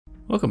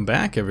Welcome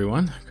back,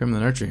 everyone.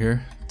 Gremlin Archer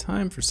here.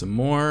 Time for some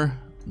more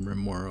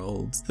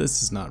RimWorld.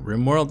 This is not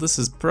RimWorld, this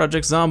is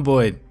Project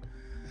Zomboid.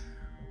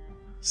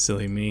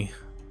 Silly me,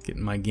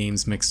 getting my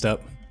games mixed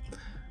up.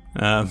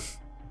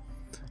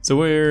 So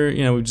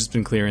we've just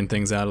been clearing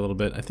things out a little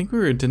bit. I think we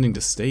were intending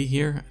to stay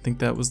here. I think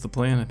that was the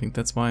plan. I think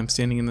that's why I'm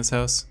standing in this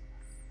house.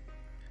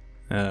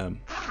 So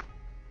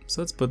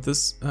let's put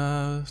this,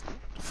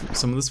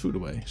 some of this food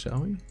away,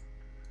 shall we?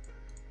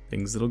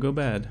 Things that'll go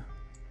bad.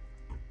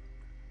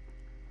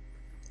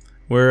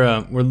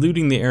 We're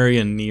looting the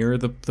area near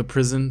the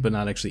prison, but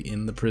not actually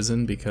in the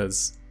prison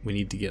because we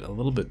need to get a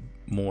little bit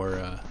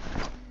more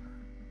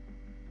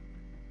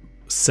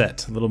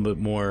set, a little bit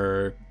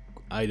more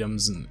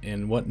items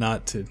and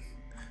whatnot to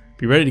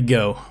be ready to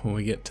go when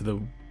we get to the.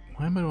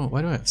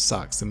 Why do I have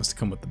socks? They must have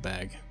come with the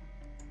bag.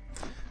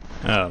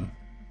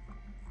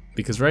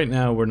 Because right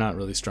now we're not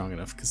really strong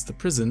enough because the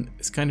prison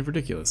is kind of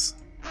ridiculous.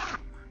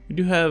 We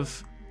do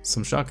have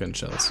some shotgun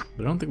shells,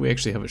 but I don't think we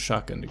actually have a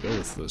shotgun to go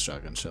with those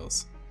shotgun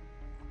shells.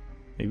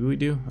 Maybe we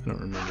do? I don't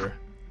remember.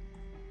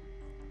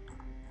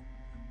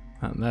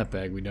 Not in that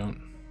bag, we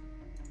don't.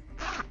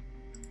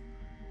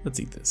 Let's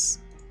eat this.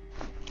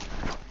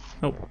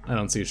 Oh, I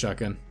don't see a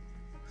shotgun.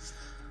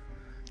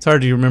 It's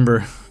hard to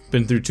remember.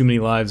 Been through too many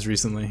lives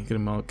recently. Get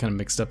them all kind of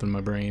mixed up in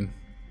my brain.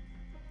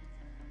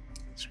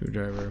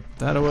 Screwdriver. Put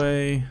that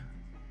away.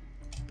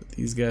 Put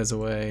these guys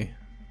away.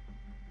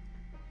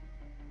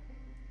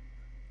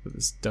 Put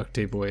this duct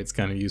tape away. It's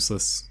kind of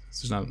useless.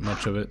 There's not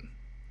much of it.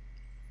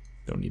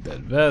 Don't need that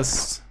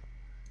vest.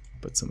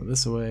 Put some of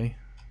this away.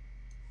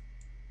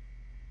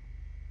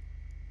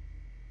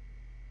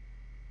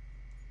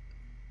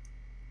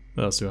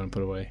 What else do we want to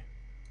put away?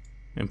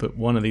 And put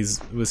one of these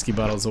whiskey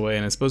bottles away,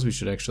 and I suppose we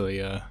should actually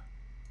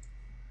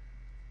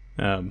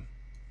turn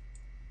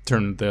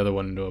the other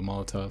one into a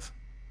Molotov.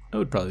 That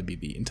would probably be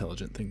the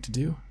intelligent thing to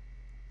do.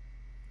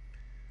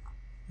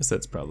 Guess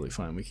that's probably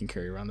fine. We can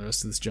carry around the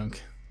rest of this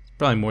junk.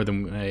 Probably more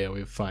than yeah. We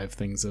have 5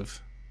 things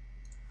of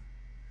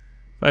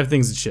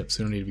chips.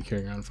 We don't need to be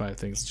carrying around 5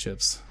 things of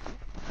chips.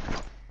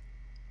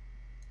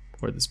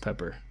 Or this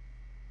pepper.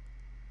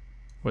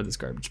 Or this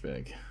garbage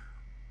bag.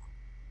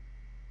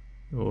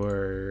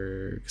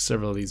 Or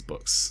several of these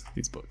books.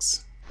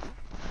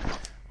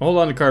 Hold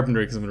on to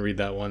carpentry because I'm going to read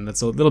that one.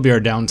 That'll be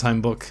our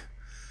downtime book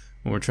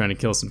when we're trying to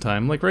kill some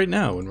time, like right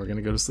now when we're going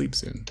to go to sleep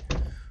soon.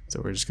 So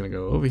we're just going to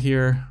go over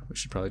here. We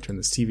should probably turn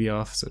this TV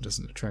off so it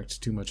doesn't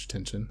attract too much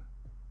attention.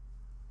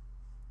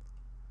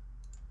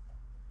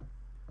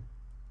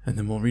 And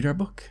then we'll read our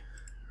book.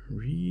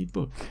 Read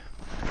book.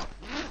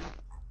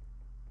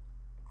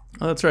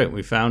 Oh, that's right.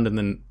 We found and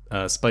then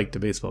spiked a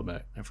baseball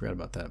bat. I forgot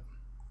about that.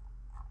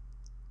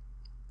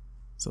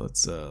 So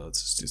let's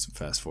just do some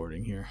fast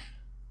forwarding here.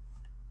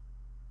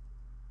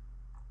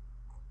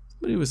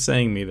 Somebody was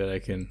saying to me that I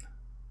can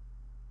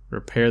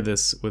repair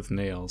this with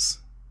nails.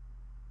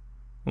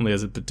 Only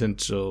has a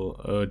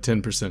potential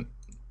 10%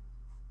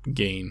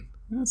 gain.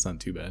 That's not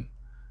too bad.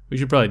 We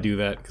should probably do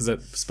that because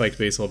that spiked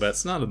baseball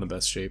bat's not in the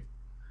best shape.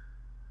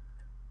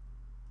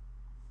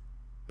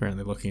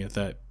 Apparently looking at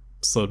that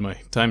slowed my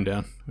time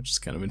down, which is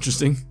kind of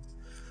interesting.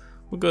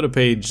 We'll go to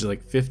page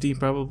like 50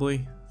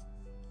 probably.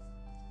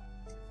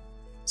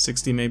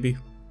 60 maybe.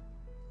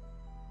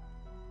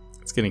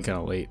 It's getting kind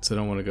of late, so I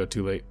don't want to go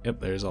too late.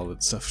 Yep, there's all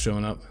that stuff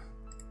showing up.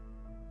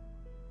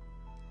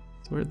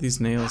 So where are these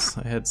nails?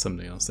 I had some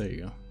nails. There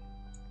you go.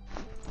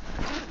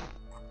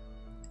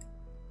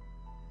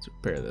 Let's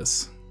repair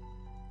this.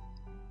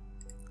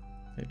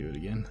 I do it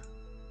again.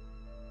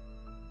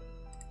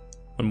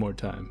 One more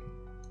time.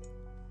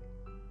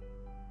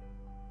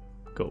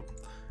 Cool.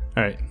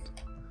 Alright.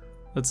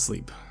 Let's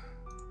sleep.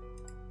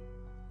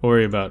 We'll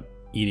worry about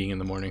eating in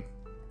the morning.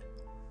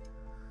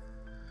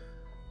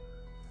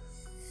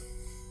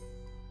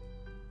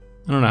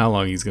 I don't know how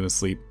long he's gonna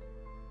sleep.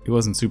 He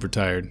wasn't super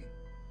tired.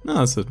 No,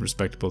 that's a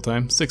respectable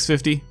time.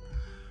 6:50.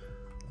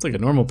 It's like a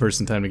normal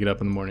person time to get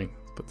up in the morning.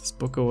 Put this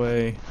book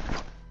away.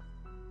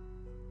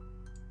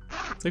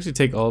 Let's actually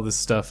take all this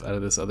stuff out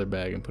of this other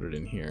bag and put it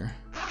in here.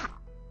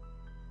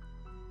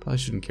 Probably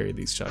shouldn't carry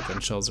these shotgun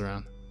shells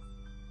around.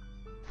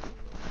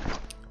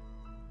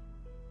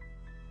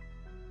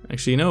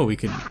 Actually, you know what we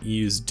could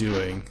use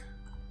doing?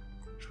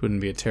 Which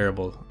wouldn't be a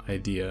terrible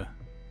idea.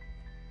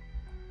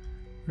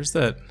 Where's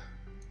that?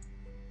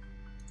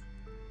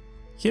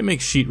 You can't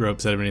make sheet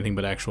ropes out of anything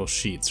but actual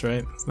sheets,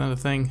 right? Isn't that a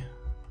thing?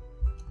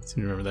 I seem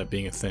to remember that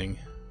being a thing.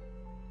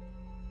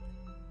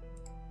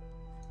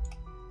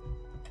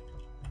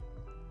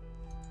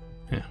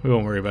 Yeah, we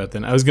won't worry about it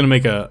then. I was gonna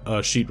make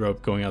a sheet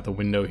rope going out the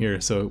window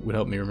here, so it would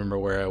help me remember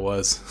where I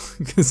was,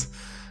 because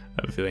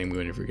I have a feeling I'm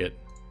going to forget.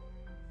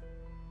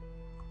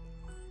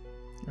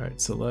 All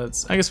right, so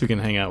I guess we can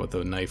hang out with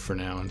the knife for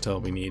now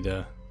until we need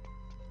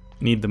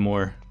the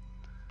more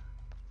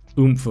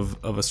oomph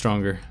of a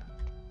stronger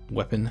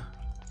weapon.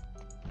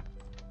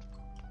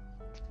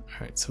 All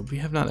right, so we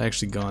have not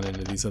actually gone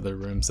into these other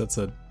rooms. That's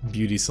a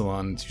beauty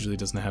salon. It usually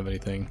doesn't have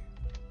anything.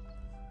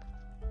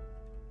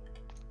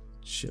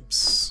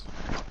 Chips.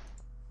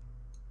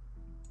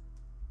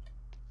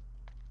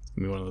 It's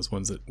gonna be one of those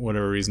ones that,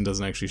 whatever reason,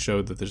 doesn't actually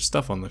show that there's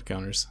stuff on the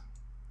counters.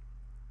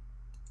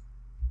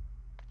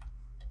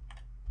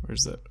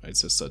 Where's that?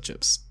 It's just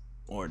chips.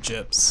 More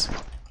chips.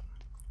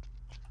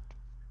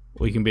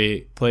 We can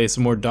play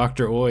some more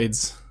Dr.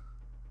 Oids.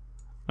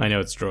 I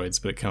know it's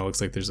droids, but it kind of looks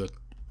like there's a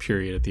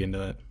period at the end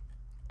of that.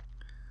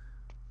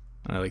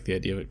 I like the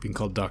idea of it being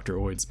called Dr.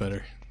 Oids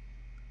better.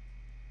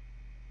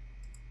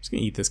 Just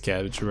gonna eat this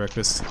cabbage for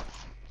breakfast,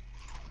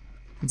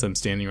 since I'm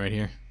standing right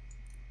here.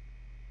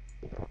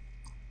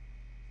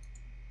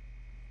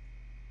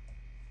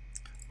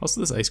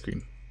 Also, this ice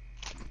cream.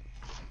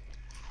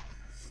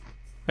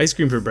 Ice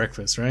cream for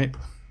breakfast, right?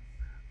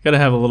 Gotta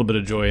have a little bit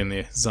of joy in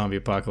the zombie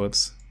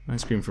apocalypse.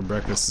 Ice cream for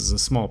breakfast is a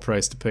small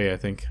price to pay, I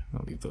think.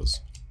 I'll leave those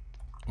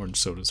orange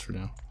sodas for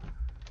now.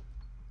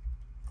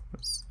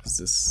 Does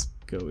this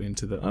go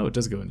into the... Oh, it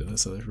does go into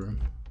this other room.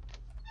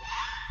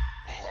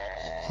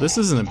 This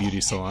isn't a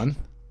beauty salon.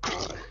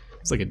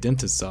 It's like a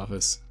dentist's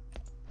office.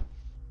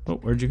 Oh,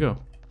 where'd you go?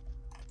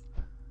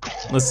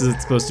 Unless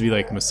it's supposed to be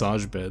like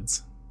massage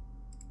beds.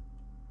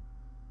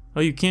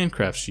 Oh, you can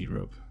craft sheet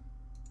rope.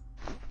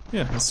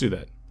 Yeah, let's do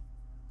that.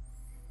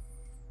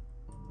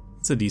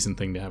 It's a decent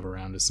thing to have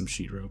around, is some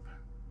sheet rope.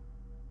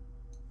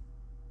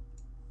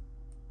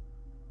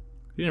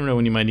 You never know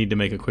when you might need to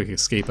make a quick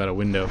escape out a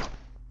window.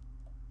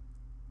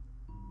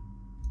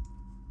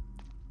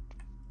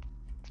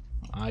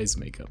 Eyes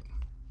makeup.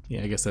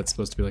 Yeah, I guess that's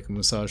supposed to be like a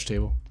massage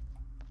table.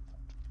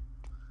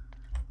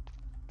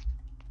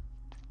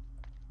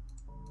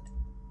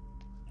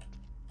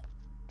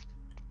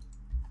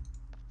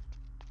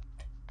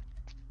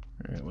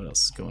 Alright, what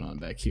else is going on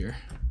back here?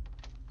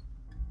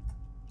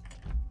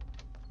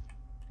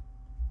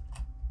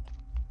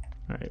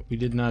 Alright, we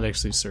did not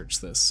actually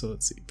search this, so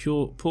let's see.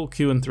 Pull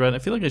Q and thread. I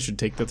feel like I should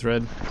take the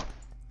thread.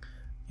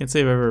 Can't say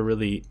I've ever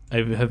really... I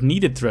have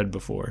needed thread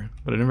before,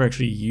 but I've never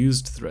actually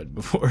used thread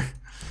before.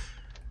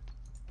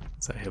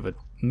 So I have a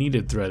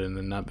needed thread and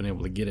then not been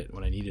able to get it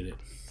when I needed it.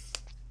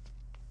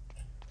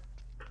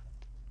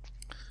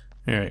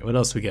 Alright, what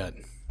else we got?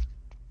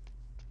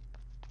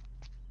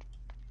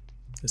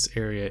 This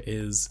area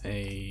is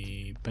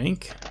a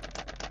bank,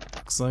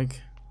 looks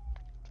like.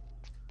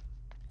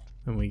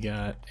 And we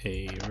got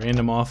a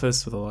random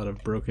office with a lot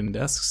of broken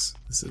desks.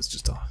 This is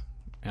just a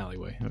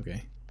alleyway,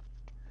 okay.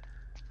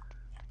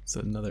 So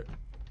another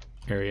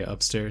area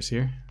upstairs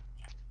here.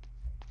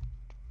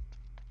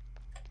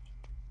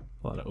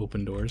 A lot of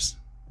open doors.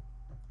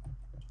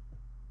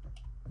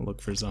 I'll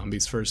look for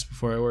zombies first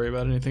before I worry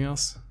about anything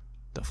else.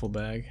 Duffel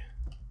bag.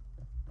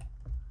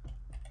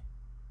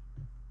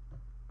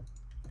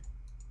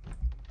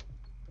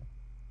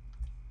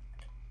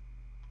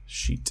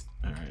 Sheet.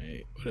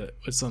 Alright,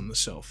 what's on the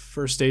shelf?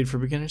 First aid for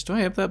beginners. Do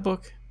I have that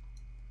book?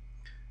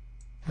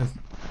 I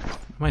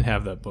might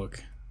have that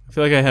book. I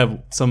feel like I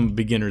have some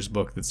beginner's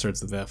book that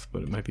starts with F,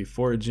 but it might be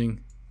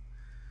foraging.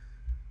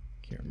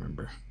 Can't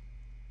remember.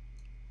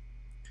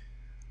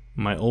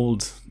 My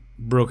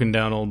broken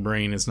down old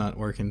brain is not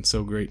working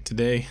so great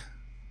today.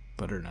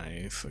 Butter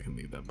knife, I can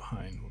leave that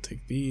behind. We'll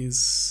take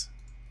these.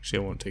 Actually,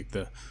 I won't take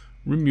the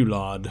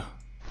remoulade.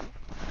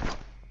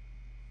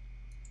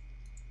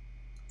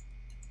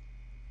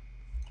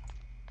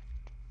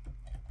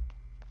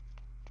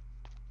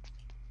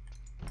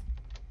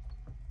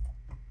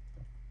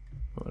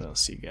 What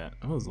else you got?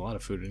 Oh, there's a lot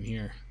of food in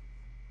here.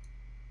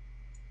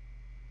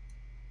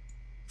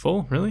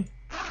 Full? Really?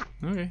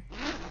 Okay.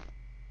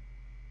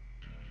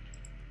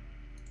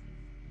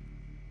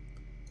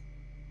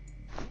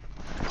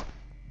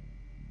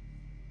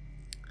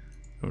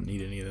 I don't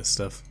need any of this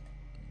stuff.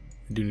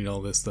 I do need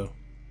all this, though.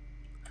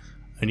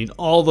 I need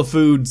all the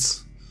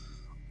foods.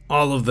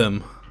 All of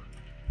them.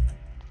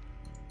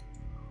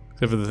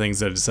 Except for the things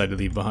that I decided to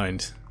leave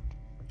behind.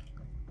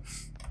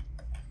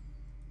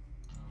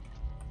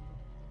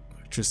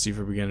 Electricity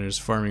for beginners.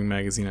 Farming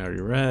magazine I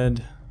already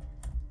read.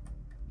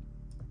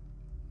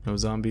 No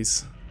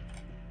zombies.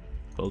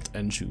 Belt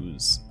and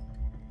shoes.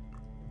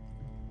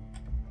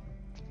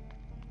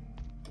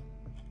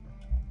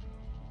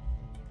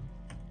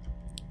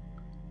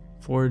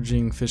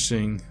 Foraging,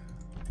 fishing.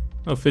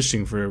 Oh,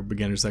 fishing for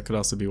beginners. That could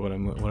also be what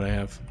I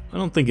have. I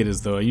don't think it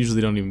is, though. I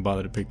usually don't even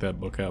bother to pick that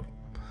book up.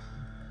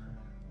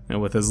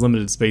 And with as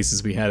limited space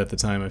as we had at the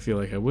time, I feel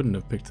like I wouldn't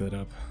have picked that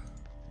up.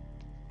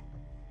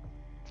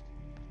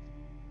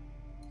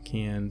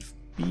 Canned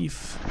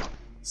beef,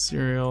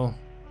 cereal,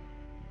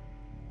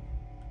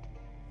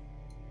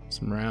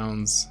 some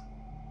rounds.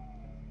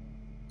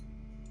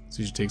 So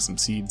you should take some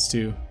seeds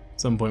too.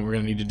 At some point we're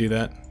gonna need to do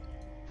that.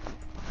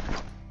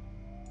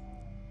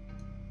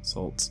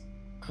 Salt.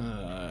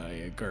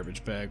 Yeah,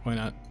 garbage bag, why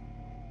not?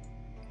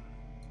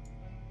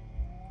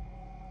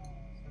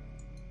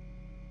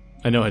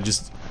 I know I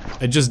just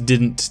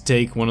didn't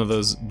take one of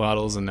those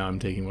bottles and now I'm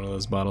taking one of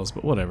those bottles,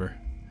 but whatever.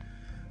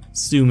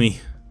 Sue me.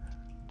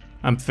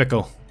 I'm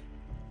fickle.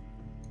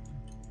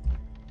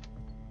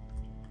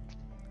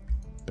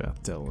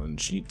 Bath towel and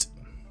sheet.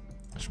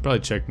 I should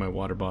probably check my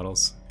water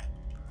bottles.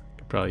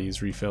 Could probably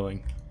use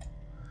refilling.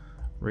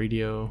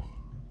 Radio.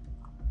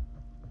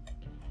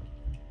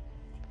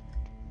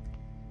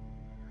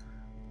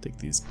 Take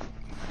these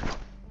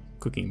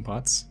cooking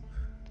pots,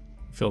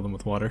 fill them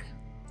with water.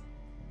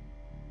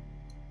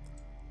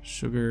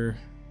 Sugar,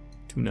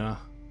 tuna,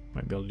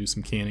 might be able to do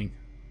some canning.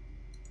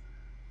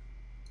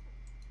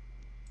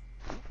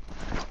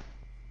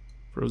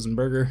 Frozen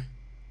burger.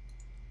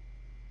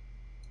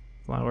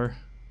 Flour.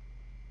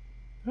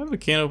 Do I have a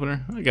can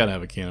opener? I gotta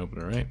have a can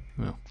opener, right?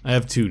 Well, I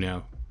have 2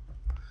 now.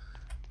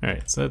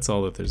 Alright, so that's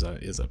all that there's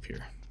is up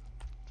here.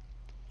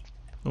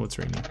 Oh, it's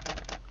raining.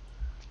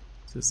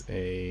 Is this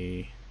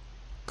a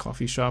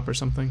coffee shop or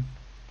something?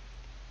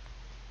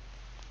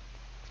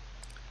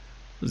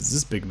 What is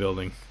this big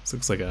building? This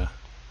looks like a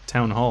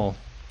town hall.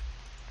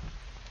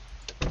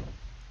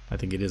 I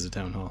think it is a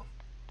town hall.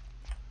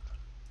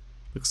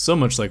 Looks so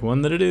much like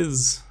one that it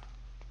is.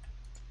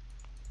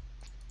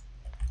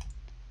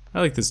 I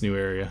like this new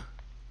area.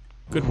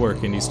 Good work,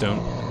 Indie Stone.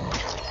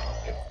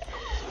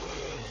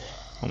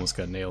 Almost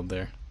got nailed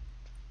there.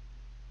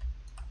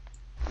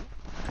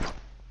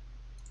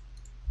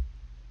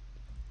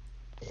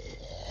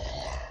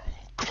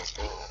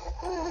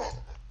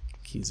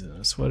 Keys in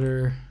a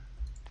sweater.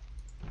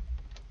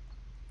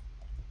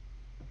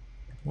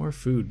 More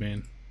food,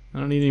 man. I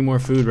don't need any more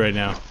food right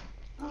now.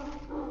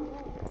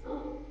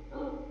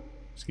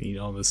 Just gonna eat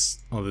all this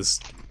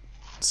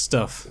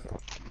stuff.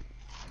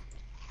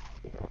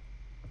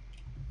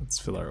 Let's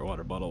fill our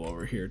water bottle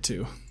over here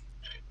too.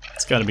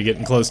 It's gotta be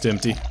getting close to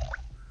empty.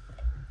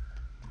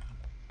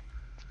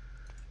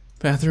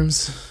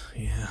 Bathrooms,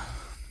 yeah.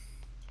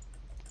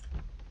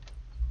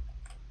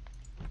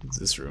 What's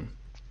this room?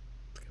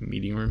 Like a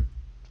meeting room?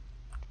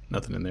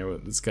 Nothing in there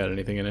that's got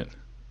anything in it.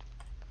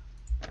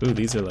 Ooh,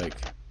 these are like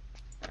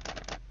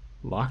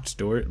locked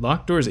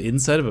doors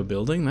inside of a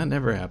building? That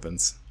never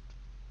happens.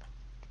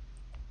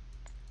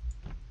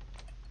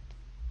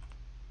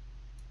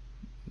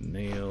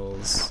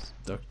 Nails,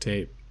 duct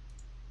tape,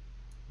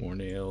 more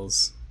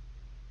nails,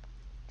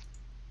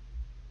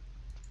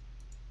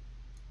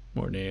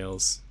 more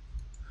nails.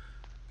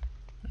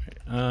 Alright,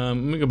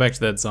 I'm gonna go back to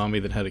that zombie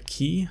that had a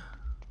key.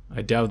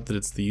 I doubt that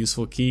it's the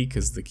useful key,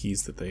 because the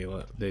keys that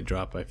they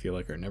drop I feel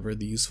like are never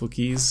the useful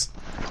keys.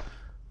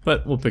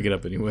 But we'll pick it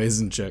up anyways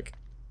and check.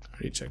 I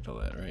already checked all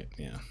that, right?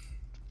 Yeah.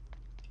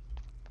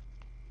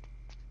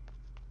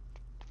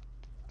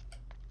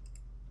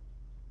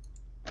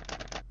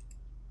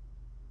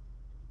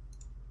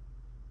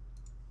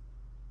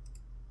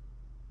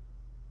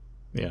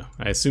 Yeah,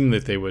 I assumed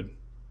that they would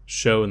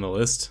show in the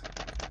list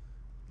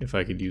if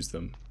I could use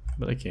them,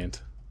 but I can't.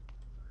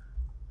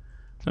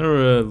 I'm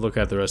gonna look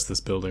at the rest of this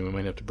building. We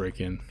might have to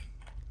break in.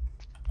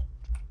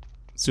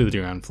 Let's do the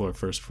ground floor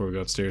first before we go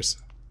upstairs.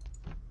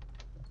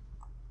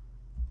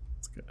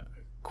 Let's go.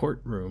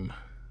 Courtroom.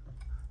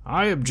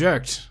 I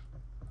object.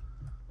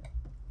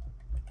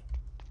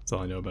 That's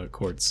all I know about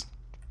courts.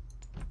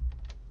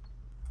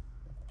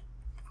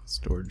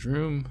 Storage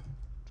room.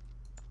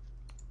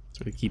 That's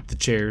where they keep the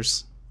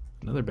chairs.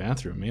 Another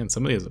bathroom. Man,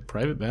 somebody has a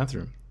private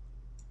bathroom.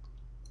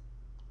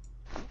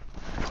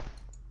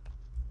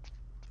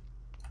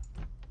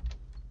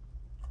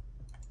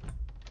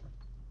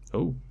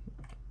 Oh,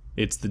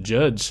 it's the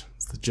judge.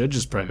 It's the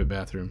judge's private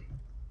bathroom.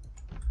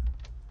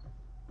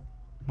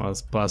 Well,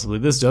 it's possibly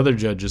this other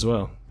judge as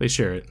well. They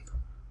share it.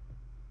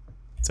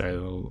 Sorry, a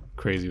little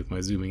crazy with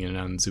my zooming in and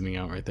out and zooming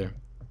out right there.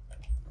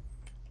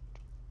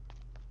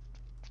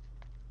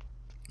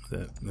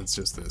 That's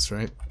just this,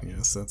 right?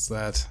 Yes, that's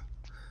that.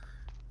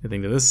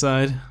 Anything to this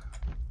side.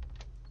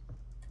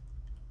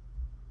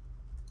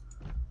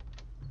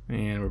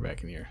 And we're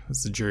back in here.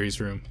 That's the jury's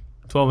room.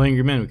 12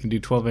 angry men. We can do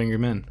 12 angry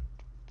men.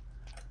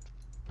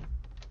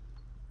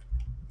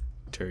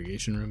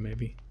 Interrogation room,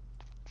 maybe.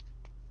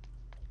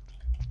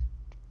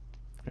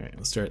 Alright,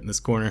 let's start in this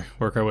corner.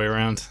 Work our way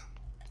around.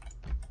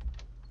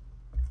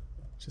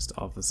 Just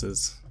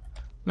offices.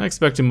 Not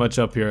expecting much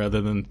up here other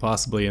than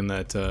possibly in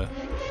that,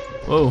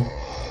 whoa.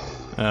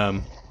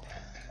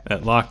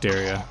 That locked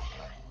area.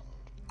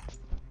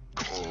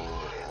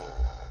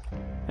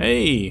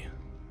 Hey!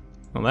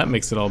 Well, that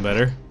makes it all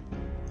better.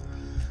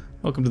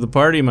 Welcome to the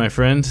party, my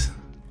friend.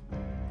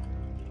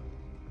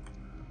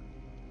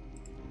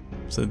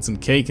 Said some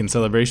cake in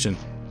celebration.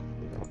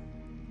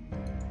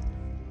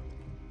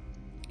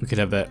 We could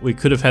have that. We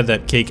could have had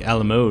that cake a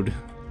la mode.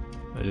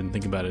 I didn't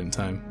think about it in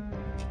time.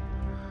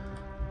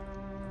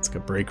 It's like a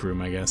break room,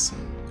 I guess.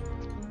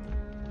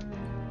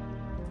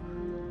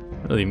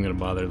 I'm not even gonna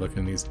bother looking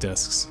at these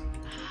desks.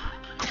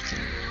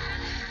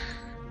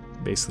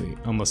 Basically,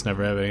 almost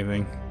never have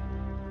anything.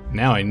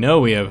 Now I know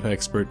we have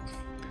expert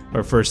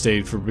or first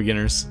aid for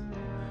beginners,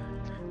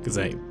 because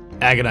I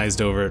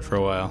agonized over it for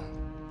a while.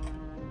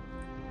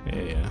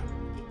 Yeah.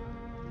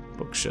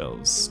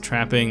 Bookshelves,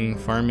 trapping,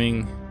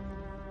 farming.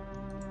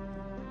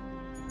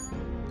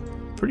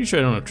 Pretty sure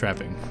I don't have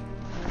trapping.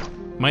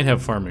 Might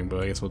have farming,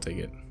 but I guess we'll take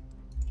it.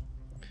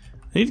 I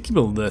need to keep a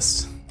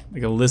list,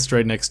 like a list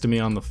right next to me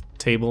on the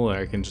table,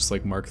 where I can just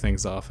like mark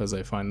things off as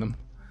I find them.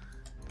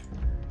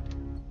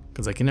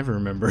 Because I can never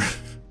remember.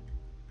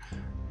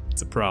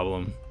 It's a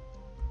problem.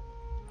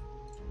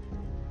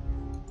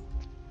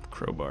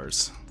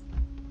 Crowbars.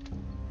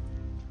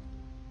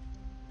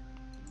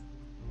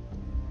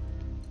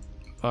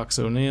 Box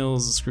o'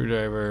 nails, a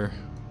screwdriver.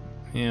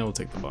 Yeah, we'll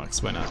take the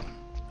box. Why not?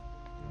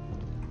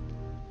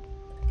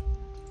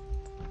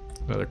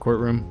 Another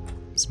courtroom,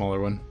 smaller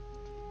one.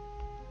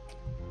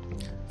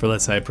 For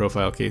less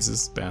high-profile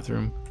cases,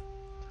 bathroom.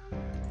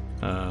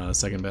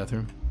 Second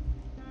bathroom.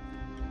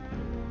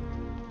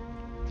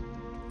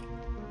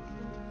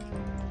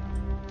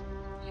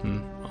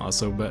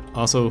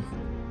 Also,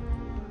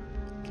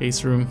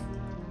 case room.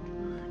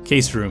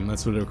 Case room.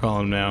 That's what they're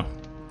calling them now.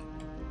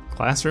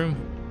 Classroom.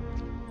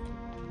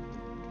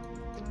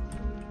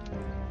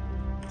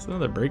 Is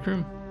another break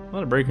room? A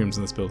lot of break rooms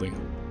in this building.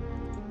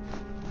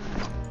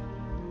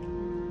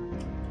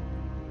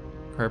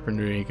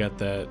 Carpentry, got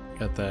that.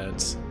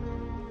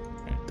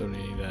 Alright, don't need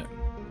any of that.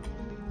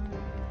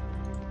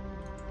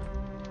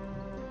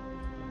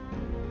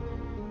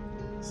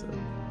 So,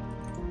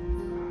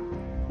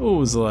 oh,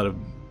 there's a lot of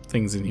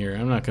things in here.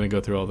 I'm not going to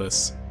go through all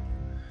this,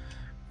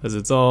 because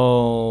it's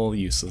all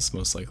useless,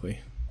 most likely.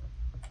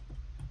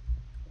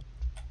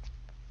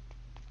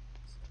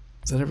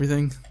 Is that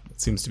everything? It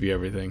seems to be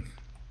everything.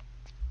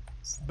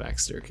 It's the back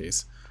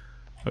staircase.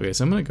 Okay,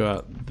 so I'm going to go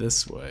out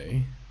this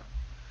way.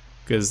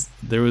 Because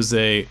there was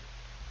to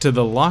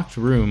the locked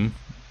room,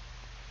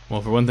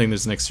 well, for one thing,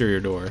 there's an exterior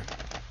door,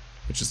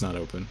 which is not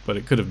open, but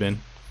it could have been.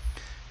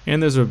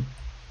 And there's a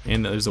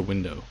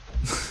window.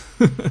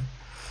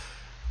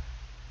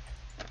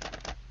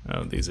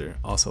 Oh, these are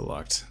also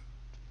locked.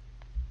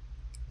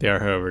 They are,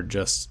 however,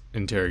 just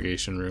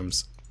interrogation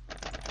rooms,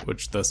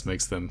 which thus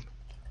makes them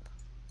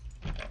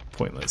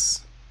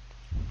pointless.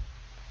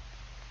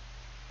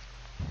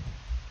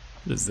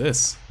 What is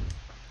this?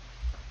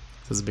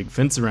 There's a big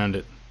fence around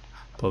it.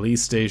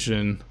 Police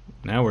station.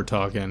 Now we're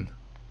talking.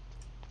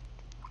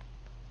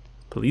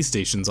 Police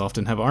stations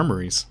often have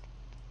armories.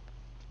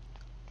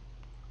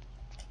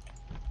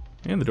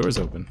 And the door's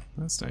open.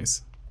 That's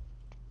nice.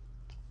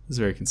 It's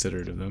very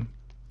considerate of them.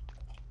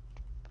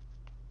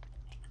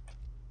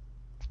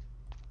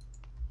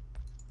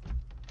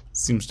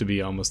 Seems to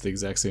be almost the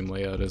exact same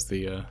layout as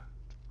the oh,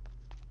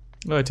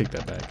 I take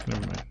that back.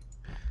 Never mind.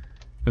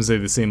 I was gonna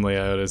say the same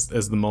layout as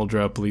the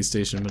Muldrow police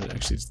station, but it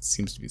actually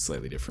seems to be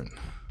slightly different.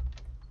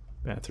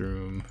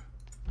 Bathroom.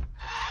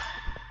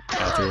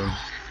 Bathroom.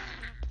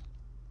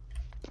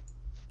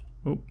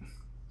 Oh,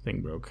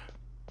 thing broke.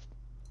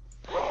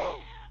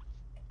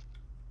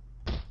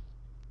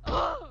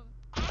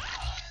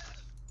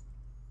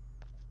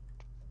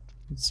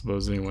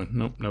 Suppose anyone?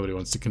 Nope, nobody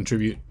wants to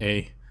contribute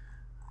a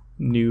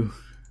new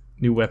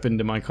weapon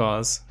to my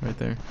cause right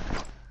there.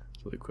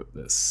 We'll equip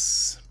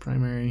this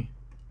primary.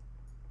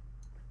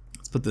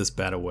 Let's put this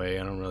bat away.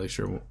 I'm not really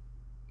sure.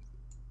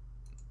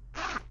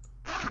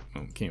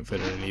 Oh, can't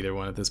fit it in either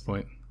one at this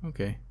point.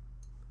 Okay.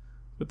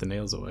 Put the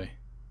nails away.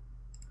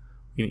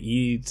 We can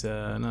eat,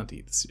 not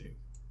eat the soup.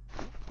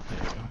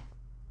 There you go.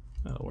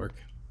 That'll work.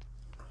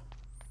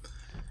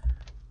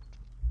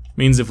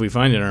 Means if we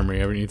find an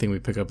armory, anything we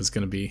pick up is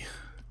going to be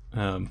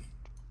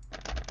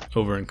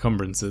over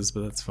encumbrances,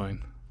 but that's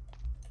fine.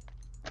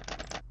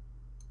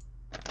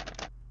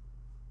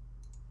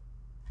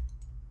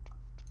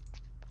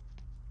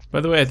 By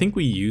the way, I think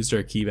we used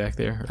our key back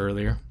there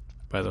earlier.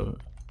 By the way,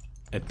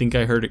 I think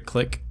I heard it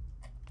click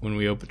when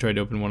we tried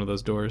to open one of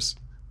those doors.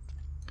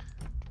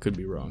 Could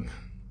be wrong.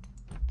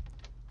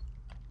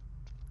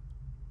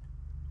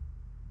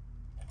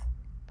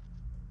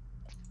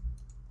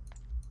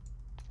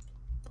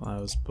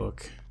 Blau's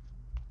book.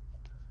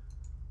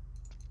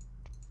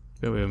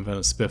 Bet we haven't found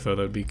a spiffo. That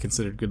would be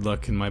considered good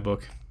luck in my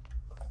book.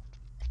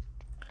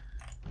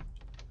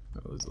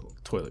 Oh, those little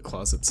toilet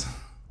closets.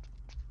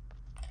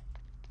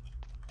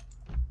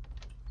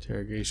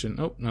 Interrogation.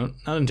 Oh, no,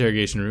 not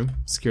interrogation room.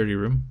 Security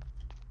room.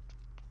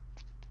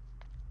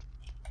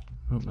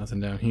 Oh, nothing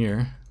down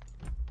here.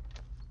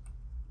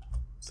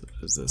 So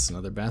is this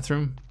another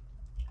bathroom?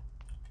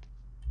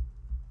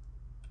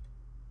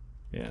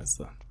 Yeah, it's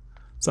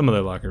some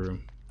other locker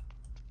room.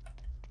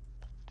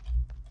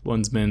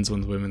 One's men's,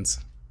 one's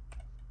women's.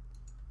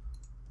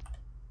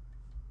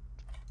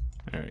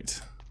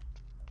 Alright.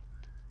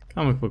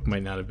 Comic book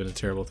might not have been a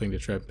terrible thing to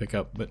try to pick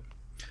up, but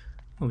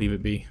I'll leave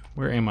it be.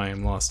 Where am I?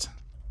 I'm lost.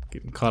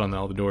 Getting caught on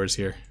all the doors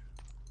here.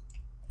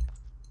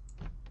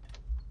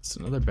 It's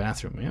another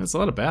bathroom. Man, there's a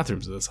lot of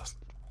bathrooms at this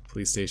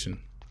police station.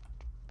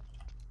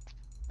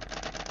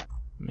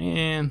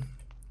 Man,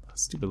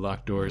 stupid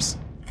locked doors.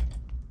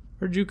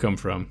 Where'd you come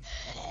from?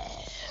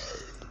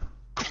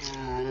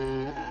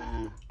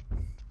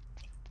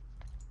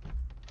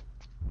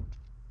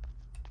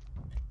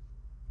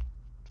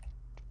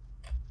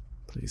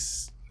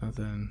 Please,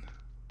 nothing.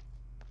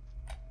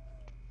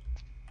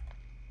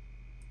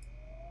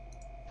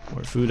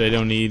 More food I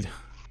don't need.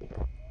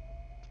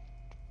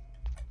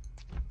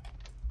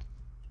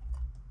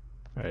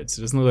 Alright, so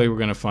it doesn't look like we're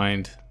going to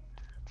find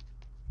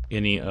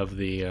any of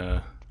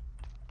the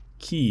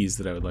keys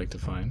that I would like to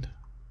find.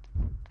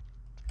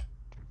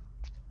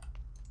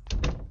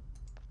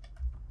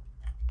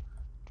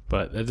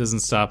 But that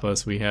doesn't stop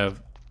us. We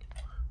have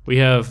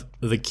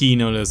the key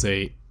known as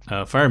a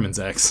fireman's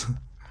axe.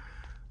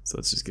 So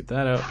let's just get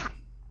that out.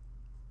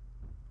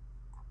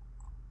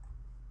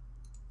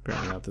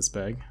 Apparently not this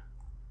bag.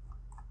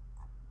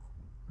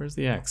 Where's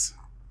the axe?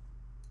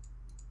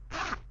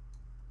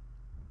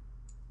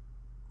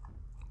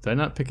 Did I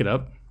not pick it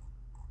up?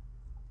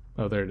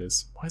 Oh, there it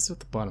is. Why is it at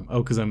the bottom?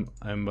 Oh, because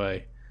I'm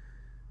by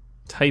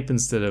type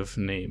instead of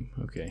name.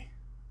 Okay.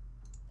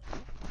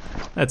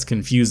 That's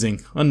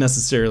confusing.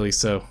 Unnecessarily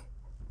so.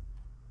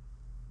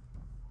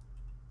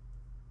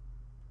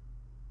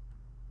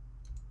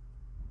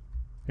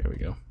 There we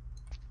go.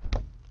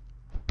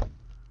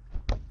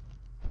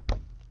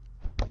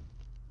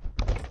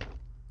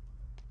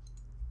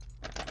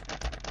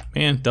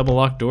 Man, double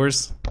locked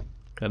doors.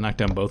 Gotta knock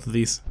down both of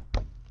these.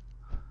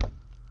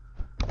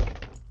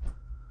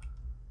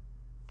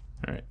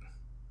 Alright.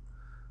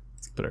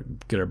 Let's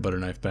get our butter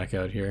knife back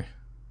out here.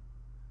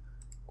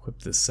 Equip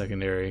this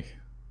secondary.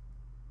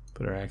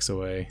 Put our axe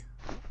away.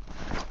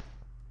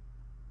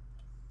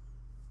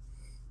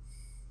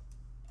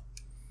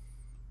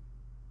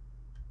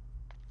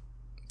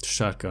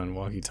 Shotgun,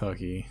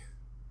 walkie-talkie.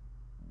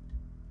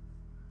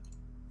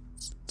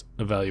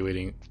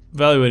 Evaluating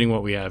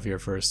what we have here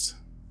first.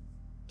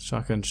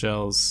 Shotgun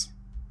shells,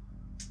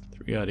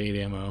 308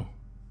 ammo,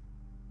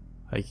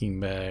 hiking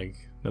bag,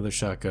 another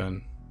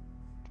shotgun,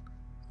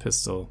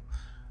 pistol.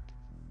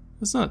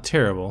 That's not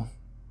terrible.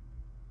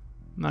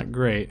 Not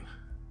great.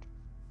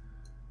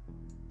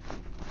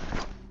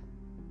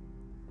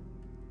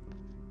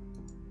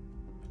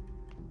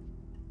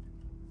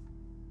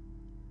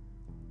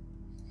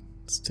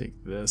 Let's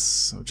take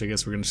this, which I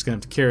guess we're just gonna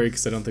have to carry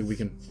because I don't think we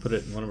can put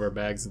it in one of our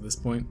bags at this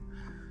point.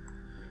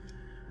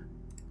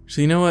 So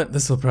you know what?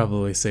 This will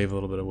probably save a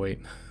little bit of weight.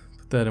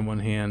 Put that in one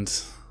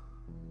hand.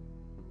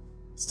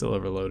 Still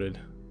overloaded.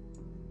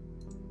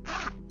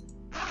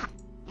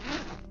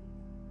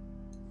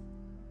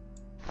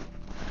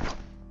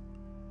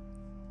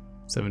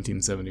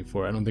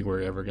 $17.74. I don't think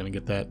we're ever gonna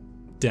get that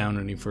down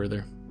any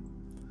further.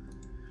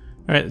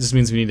 Alright, this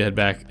means we need to head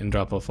back and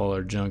drop off all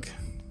our junk.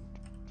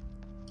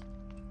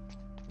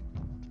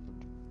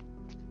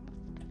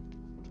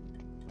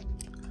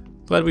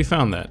 Glad we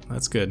found that.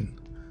 That's good.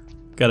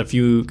 Got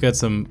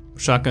some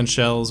shotgun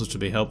shells, which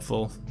will be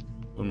helpful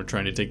when we're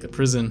trying to take the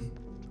prison.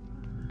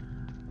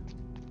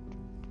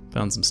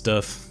 Found some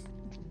stuff.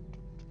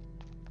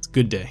 It's a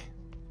good day.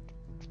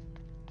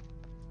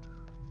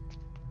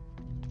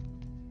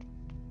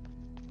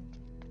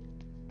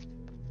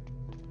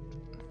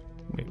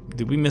 Wait,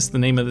 did we miss the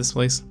name of this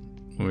place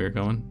when we were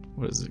going?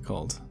 What is it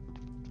called?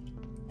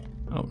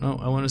 Oh no,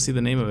 I want to see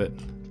the name of it.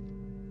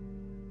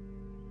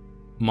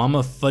 Mama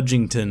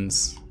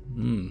Fudgington's.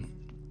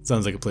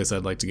 Sounds like a place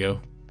I'd like to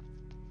go.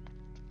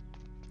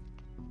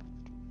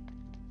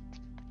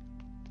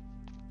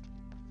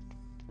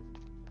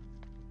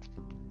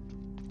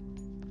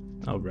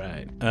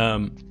 Alright. So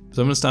I'm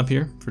going to stop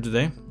here for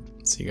today.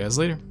 See you guys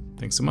later.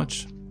 Thanks so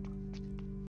much.